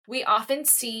we often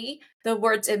see the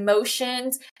words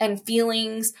emotions and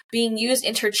feelings being used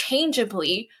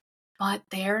interchangeably, but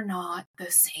they're not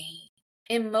the same.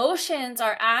 Emotions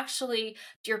are actually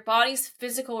your body's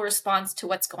physical response to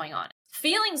what's going on.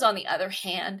 Feelings, on the other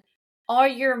hand, are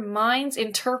your mind's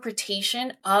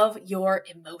interpretation of your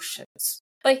emotions.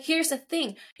 But here's the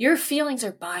thing, your feelings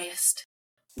are biased.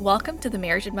 Welcome to the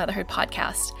Marriage and Motherhood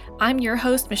podcast. I'm your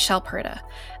host, Michelle Perda.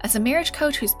 As a marriage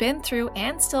coach who's been through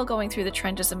and still going through the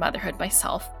trenches of motherhood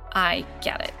myself, I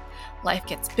get it. Life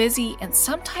gets busy and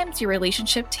sometimes your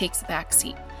relationship takes a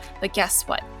backseat. But guess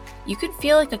what? You can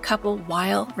feel like a couple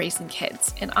while raising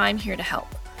kids, and I'm here to help.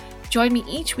 Join me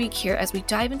each week here as we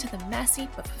dive into the messy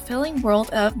but fulfilling world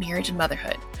of marriage and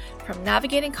motherhood. From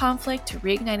navigating conflict to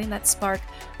reigniting that spark,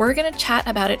 we're going to chat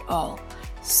about it all.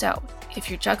 So, if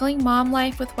you're juggling mom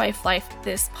life with wife life,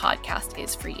 this podcast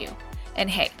is for you. And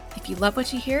hey, if you love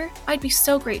what you hear, I'd be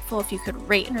so grateful if you could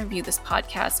rate and review this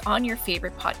podcast on your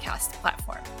favorite podcast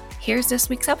platform. Here's this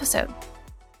week's episode.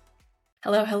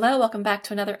 Hello. Welcome back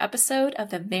to another episode of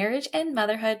the Marriage and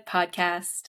Motherhood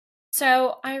podcast.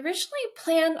 So I originally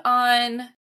planned on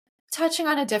touching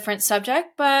on a different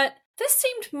subject, but this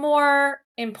seemed more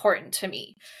important to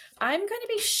me. I'm going to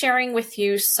be sharing with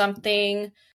you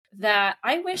something that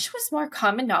I wish was more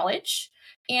common knowledge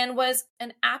and was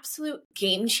an absolute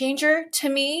game changer to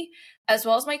me, as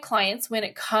well as my clients, when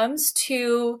it comes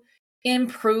to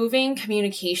improving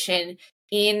communication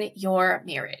in your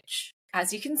marriage.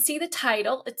 As you can see the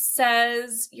title, it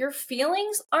says your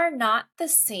feelings are not the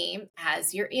same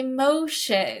as your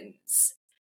emotions.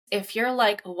 If you're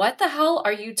like, what the hell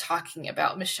are you talking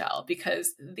about, Michelle?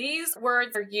 Because these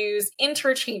words are used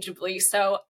interchangeably.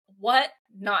 So what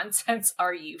nonsense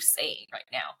are you saying right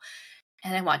now?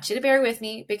 And I want you to bear with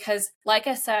me because, like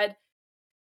I said,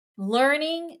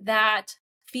 learning that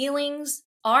feelings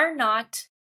are not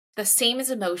the same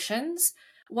as emotions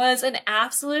was an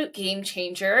absolute game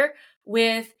changer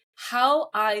with how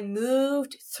I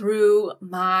moved through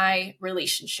my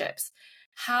relationships,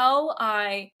 how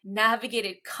I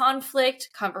navigated conflict,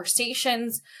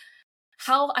 conversations,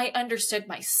 how I understood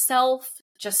myself,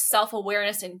 just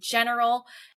self-awareness in general.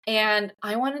 And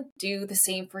I want to do the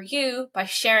same for you by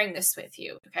sharing this with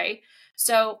you, okay?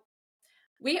 So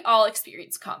we all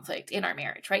experience conflict in our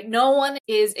marriage, right? No one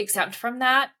is exempt from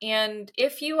that. And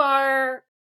if you are,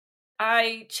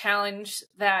 I challenge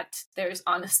that there's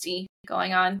honesty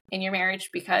going on in your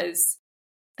marriage because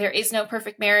there is no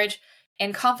perfect marriage.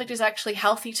 And conflict is actually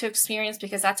healthy to experience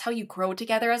because that's how you grow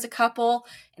together as a couple.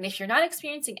 And if you're not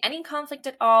experiencing any conflict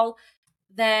at all,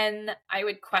 then I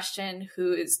would question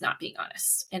who is not being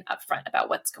honest and upfront about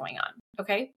what's going on.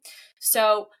 Okay.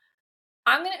 So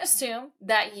I'm going to assume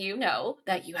that you know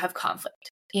that you have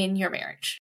conflict in your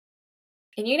marriage.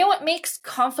 And you know what makes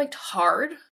conflict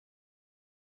hard?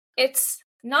 It's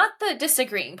not the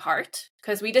disagreeing part,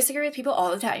 because we disagree with people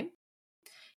all the time.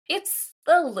 It's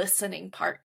the listening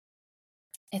part.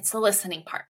 It's the listening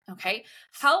part. Okay.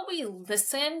 How we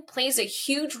listen plays a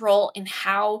huge role in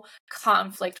how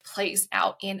conflict plays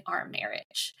out in our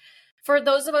marriage. For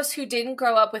those of us who didn't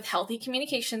grow up with healthy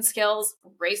communication skills,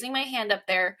 raising my hand up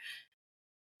there,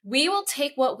 we will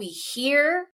take what we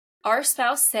hear our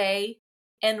spouse say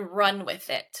and run with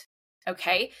it.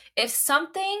 Okay. If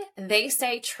something they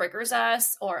say triggers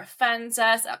us or offends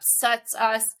us, upsets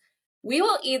us, we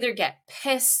will either get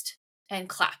pissed and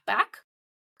clap back,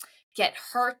 get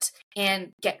hurt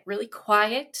and get really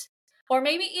quiet, or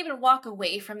maybe even walk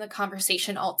away from the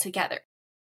conversation altogether,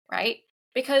 right?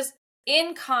 Because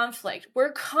in conflict,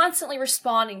 we're constantly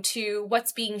responding to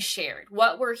what's being shared,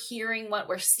 what we're hearing, what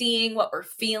we're seeing, what we're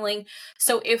feeling.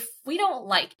 So if we don't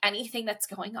like anything that's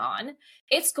going on,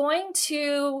 it's going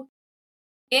to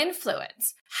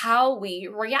influence how we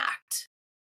react,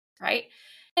 right?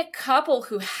 A couple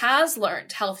who has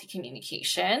learned healthy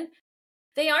communication,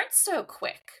 they aren't so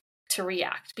quick to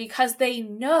react because they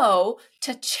know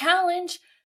to challenge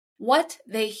what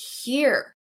they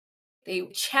hear. They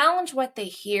challenge what they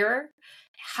hear,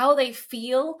 how they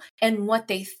feel, and what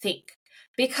they think.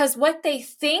 Because what they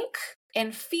think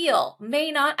and feel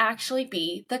may not actually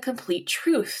be the complete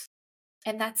truth.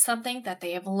 And that's something that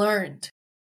they have learned.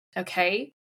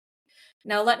 Okay?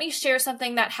 Now let me share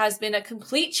something that has been a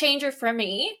complete changer for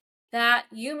me that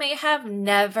you may have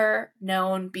never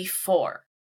known before.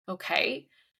 Okay?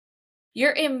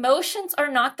 Your emotions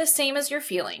are not the same as your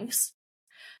feelings.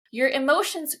 Your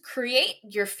emotions create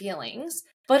your feelings,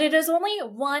 but it is only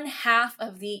one half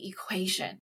of the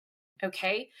equation.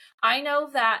 Okay? I know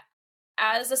that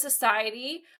as a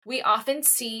society, we often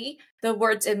see the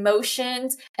words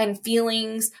emotions and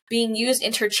feelings being used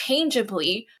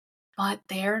interchangeably, but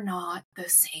they're not the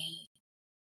same.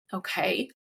 Okay.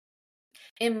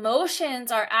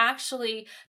 Emotions are actually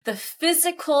the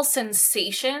physical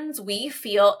sensations we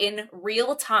feel in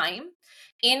real time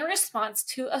in response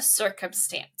to a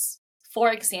circumstance.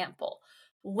 For example,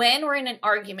 when we're in an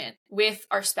argument with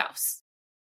our spouse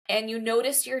and you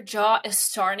notice your jaw is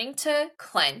starting to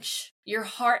clench, your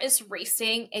heart is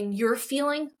racing, and you're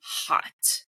feeling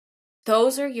hot,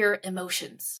 those are your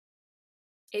emotions.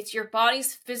 It's your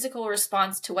body's physical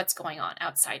response to what's going on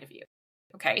outside of you.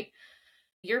 Okay?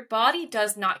 Your body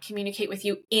does not communicate with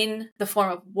you in the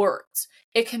form of words.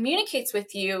 It communicates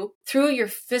with you through your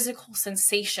physical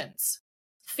sensations.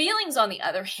 Feelings, on the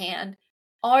other hand,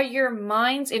 are your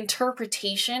mind's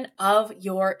interpretation of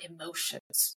your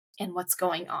emotions and what's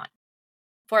going on.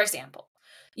 For example,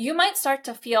 you might start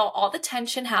to feel all the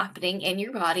tension happening in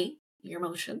your body, your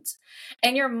emotions,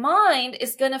 and your mind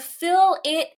is going to fill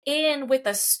it in with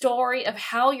a story of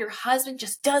how your husband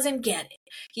just doesn't get it.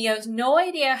 He has no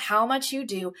idea how much you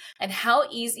do and how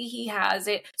easy he has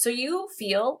it, so you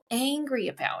feel angry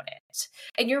about it.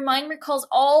 And your mind recalls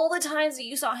all the times that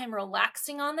you saw him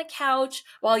relaxing on the couch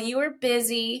while you were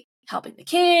busy helping the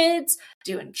kids,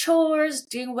 doing chores,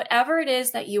 doing whatever it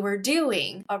is that you were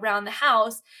doing around the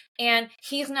house, and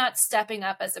he's not stepping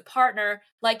up as a partner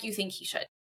like you think he should.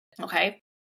 Okay?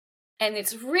 And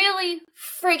it's really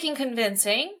freaking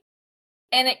convincing,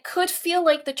 and it could feel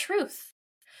like the truth.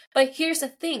 But here's the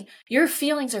thing, your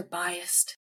feelings are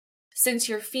biased. Since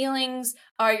your feelings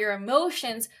are your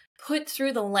emotions put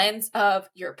through the lens of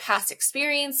your past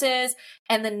experiences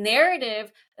and the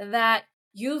narrative that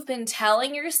you've been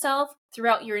telling yourself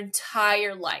throughout your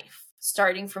entire life,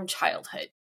 starting from childhood.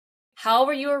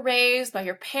 However you were raised by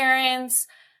your parents,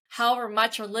 however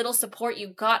much or little support you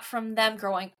got from them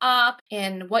growing up,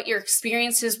 and what your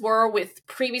experiences were with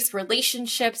previous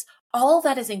relationships, all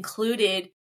that is included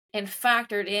and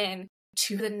factored in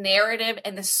to the narrative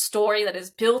and the story that is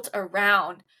built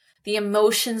around the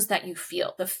emotions that you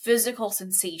feel, the physical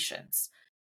sensations.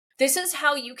 This is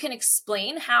how you can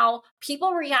explain how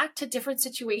people react to different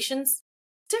situations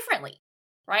differently,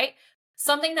 right?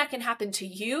 Something that can happen to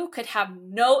you could have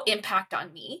no impact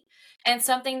on me. And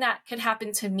something that could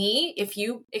happen to me, if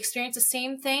you experience the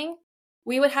same thing,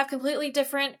 we would have completely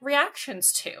different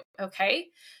reactions to, okay?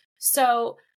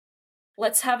 So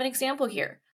let's have an example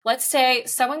here. Let's say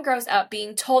someone grows up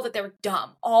being told that they're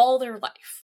dumb all their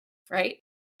life, right?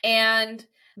 And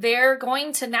they're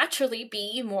going to naturally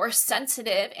be more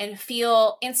sensitive and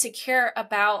feel insecure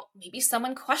about maybe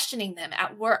someone questioning them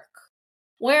at work.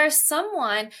 Whereas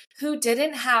someone who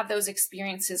didn't have those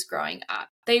experiences growing up,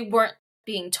 they weren't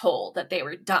being told that they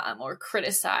were dumb or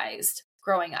criticized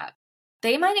growing up,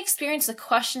 they might experience the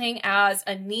questioning as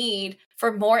a need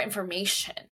for more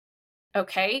information.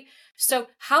 Okay? So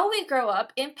how we grow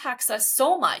up impacts us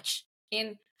so much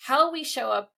in how we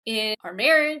show up in our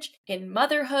marriage, in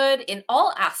motherhood, in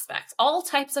all aspects, all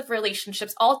types of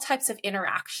relationships, all types of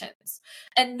interactions.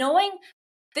 And knowing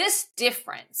this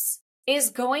difference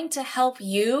is going to help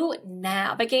you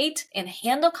navigate and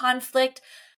handle conflict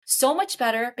so much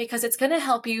better, because it's going to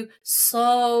help you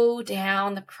slow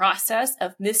down the process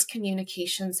of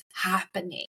miscommunications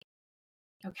happening.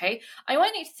 Okay, I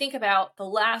want you to think about the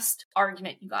last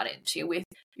argument you got into with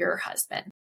your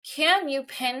husband. Can you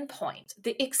pinpoint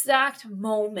the exact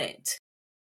moment,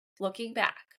 looking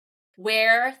back,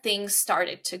 where things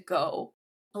started to go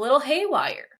a little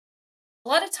haywire? A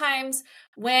lot of times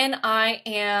when I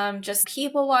am just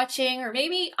people watching, or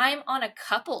maybe I'm on a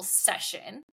couples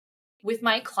session with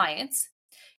my clients,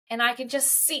 and I can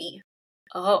just see,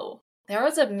 oh, there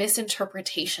was a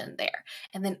misinterpretation there.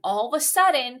 And then all of a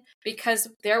sudden, because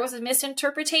there was a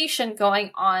misinterpretation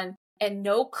going on and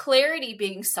no clarity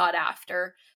being sought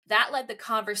after, that led the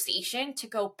conversation to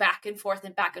go back and forth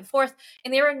and back and forth.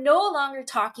 And they were no longer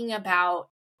talking about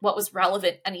what was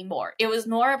relevant anymore. It was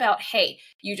more about, hey,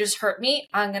 you just hurt me.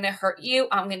 I'm going to hurt you.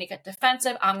 I'm going to get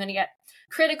defensive. I'm going to get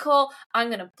critical. I'm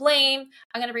going to blame.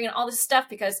 I'm going to bring in all this stuff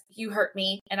because you hurt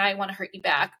me and I want to hurt you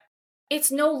back.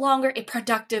 It's no longer a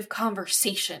productive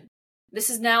conversation. This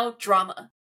is now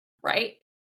drama, right?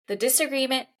 The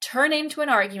disagreement turned into an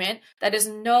argument that is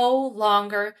no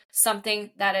longer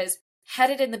something that is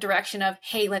headed in the direction of,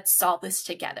 hey, let's solve this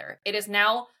together. It is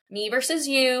now me versus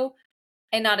you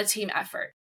and not a team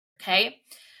effort, okay?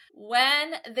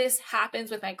 When this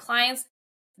happens with my clients,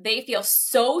 they feel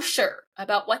so sure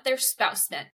about what their spouse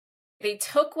meant. They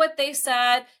took what they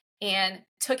said and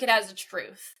took it as a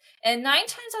truth. And 9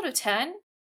 times out of 10,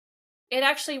 it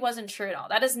actually wasn't true at all.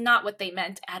 That is not what they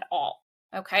meant at all.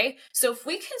 Okay? So if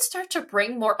we can start to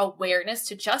bring more awareness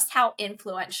to just how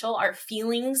influential our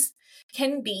feelings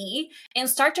can be and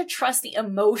start to trust the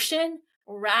emotion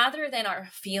rather than our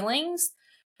feelings,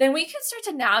 then we can start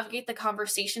to navigate the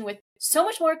conversation with so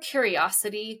much more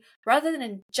curiosity rather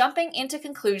than jumping into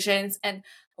conclusions and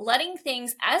letting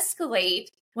things escalate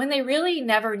when they really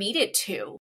never needed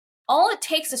to. All it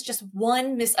takes is just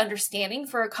one misunderstanding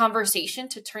for a conversation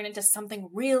to turn into something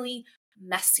really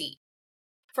messy.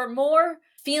 For more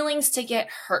feelings to get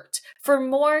hurt, for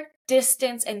more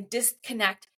distance and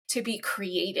disconnect to be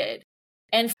created.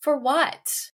 And for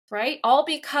what, right? All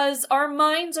because our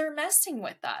minds are messing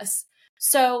with us.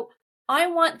 So I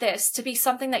want this to be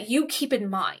something that you keep in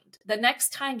mind the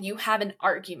next time you have an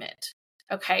argument,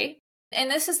 okay?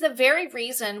 And this is the very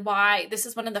reason why this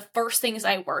is one of the first things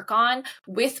I work on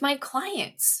with my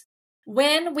clients.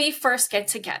 When we first get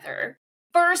together,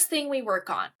 first thing we work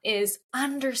on is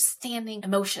understanding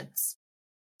emotions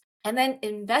and then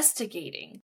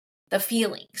investigating the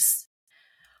feelings.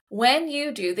 When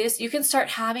you do this, you can start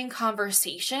having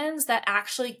conversations that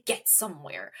actually get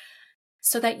somewhere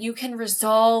so that you can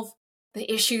resolve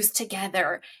the issues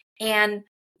together. And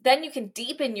then you can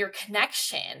deepen your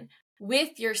connection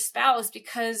with your spouse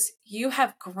because you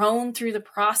have grown through the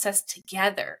process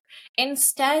together.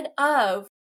 Instead of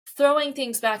throwing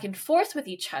things back and forth with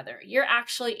each other, you're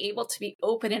actually able to be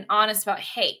open and honest about,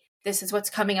 hey, this is what's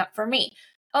coming up for me.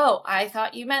 Oh, I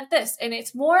thought you meant this. And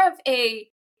it's more of a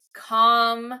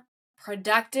calm,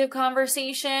 productive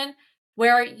conversation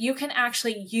where you can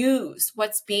actually use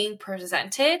what's being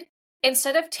presented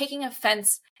instead of taking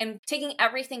offense and taking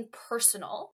everything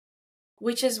personal,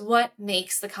 which is what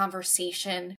makes the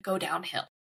conversation go downhill,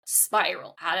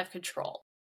 spiral out of control.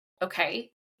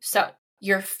 Okay? So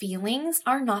your feelings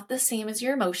are not the same as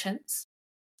your emotions.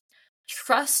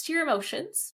 Trust your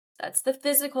emotions. That's the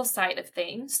physical side of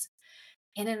things.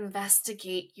 And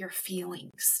investigate your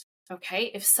feelings.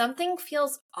 Okay? If something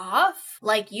feels off,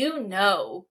 like you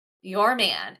know your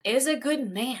man is a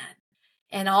good man,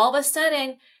 and all of a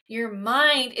sudden your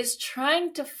mind is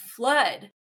trying to flood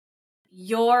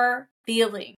your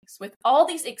feelings with all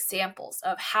these examples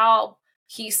of how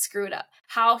he screwed up,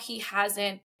 how he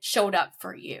hasn't showed up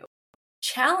for you.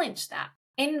 Challenge that.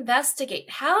 Investigate.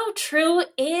 How true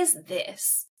is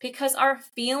this? Because our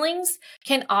feelings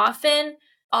can often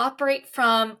operate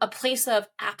from a place of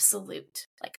absolute,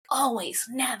 like always,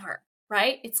 never,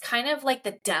 right? It's kind of like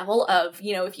the devil of,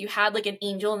 if you had like an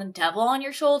angel and a devil on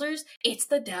your shoulders, it's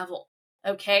the devil,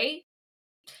 okay?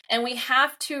 And we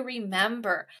have to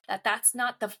remember that that's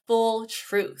not the full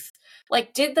truth.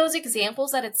 Like, did those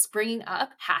examples that it's bringing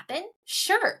up happen?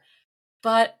 Sure.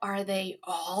 But are they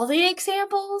all the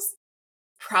examples?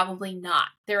 Probably not.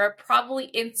 There are probably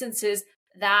instances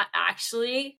that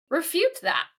actually refute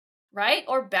that, right?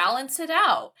 Or balance it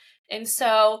out. And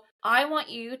so I want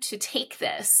you to take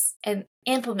this and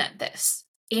implement this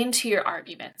into your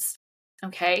arguments,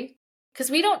 okay? Because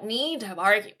we don't need to have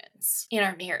arguments in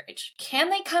our marriage. Can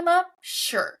they come up?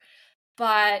 Sure.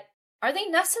 But are they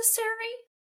necessary?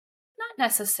 Not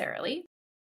necessarily,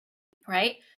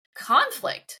 right?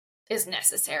 Conflict is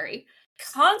necessary.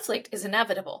 Conflict is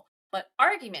inevitable. But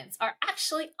arguments are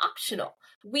actually optional.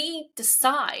 We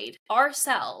decide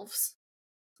ourselves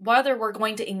whether we're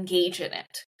going to engage in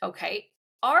it, okay?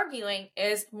 Arguing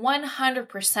is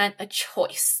 100% a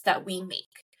choice that we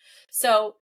make.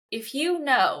 So if you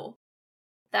know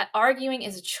that arguing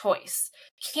is a choice,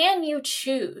 can you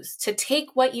choose to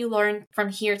take what you learned from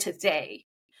here today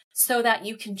so that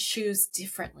you can choose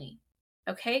differently?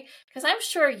 Okay? Because I'm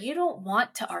sure you don't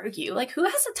want to argue. Like, who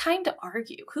has the time to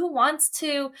argue? Who wants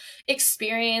to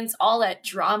experience all that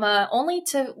drama only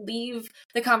to leave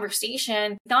the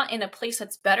conversation not in a place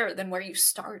that's better than where you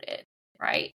started,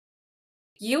 right?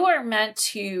 You are meant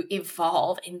to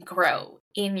evolve and grow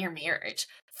in your marriage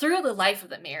through the life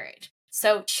of the marriage.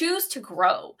 So choose to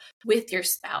grow with your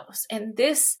spouse. And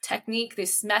this technique,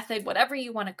 this method, whatever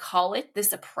you want to call it,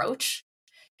 this approach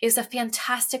is a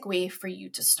fantastic way for you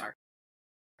to start.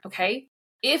 Okay?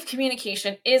 If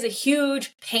communication is a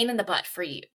huge pain in the butt for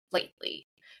you lately,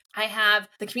 I have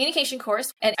the communication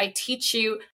course and I teach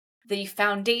you the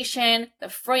foundation, the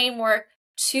framework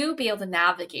to be able to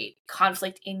navigate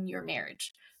conflict in your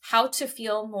marriage. How to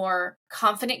feel more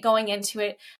confident going into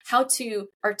it, how to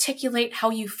articulate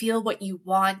how you feel, what you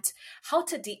want, how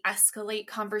to de-escalate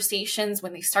conversations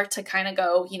when they start to kind of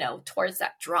go, towards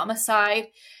that drama side,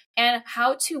 and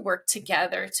how to work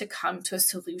together to come to a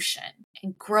solution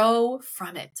and grow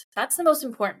from it. That's the most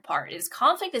important part, is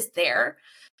conflict is there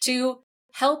to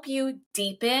help you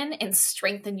deepen and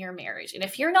strengthen your marriage. And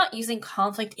if you're not using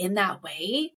conflict in that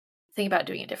way, think about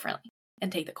doing it differently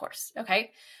and take the course,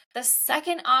 okay? The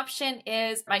second option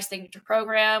is my signature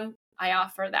program. I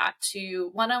offer that to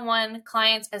one-on-one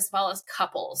clients as well as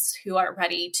couples who are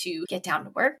ready to get down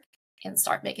to work and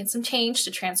start making some change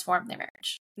to transform their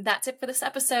marriage. That's it for this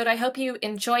episode. I hope you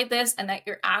enjoyed this and that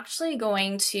you're actually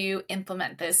going to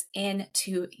implement this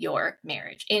into your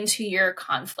marriage, into your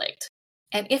conflict.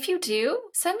 And if you do,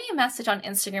 send me a message on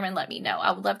Instagram and let me know.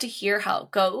 I would love to hear how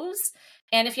it goes.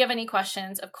 And if you have any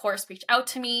questions, of course, reach out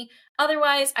to me.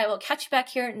 Otherwise, I will catch you back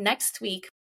here next week.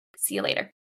 See you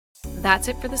later. That's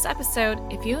it for this episode.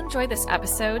 If you enjoyed this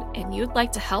episode and you'd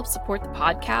like to help support the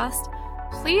podcast,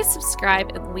 please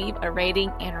subscribe and leave a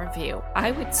rating and review.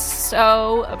 I would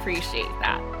so appreciate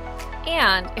that.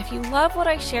 And if you love what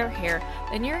I share here,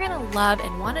 then you're going to love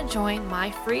and want to join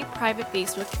my free private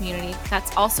Facebook community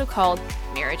that's also called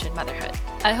Marriage and Motherhood.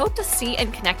 I hope to see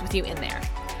and connect with you in there.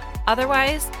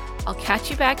 Otherwise, I'll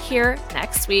catch you back here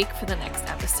next week for the next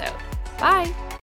episode. Bye!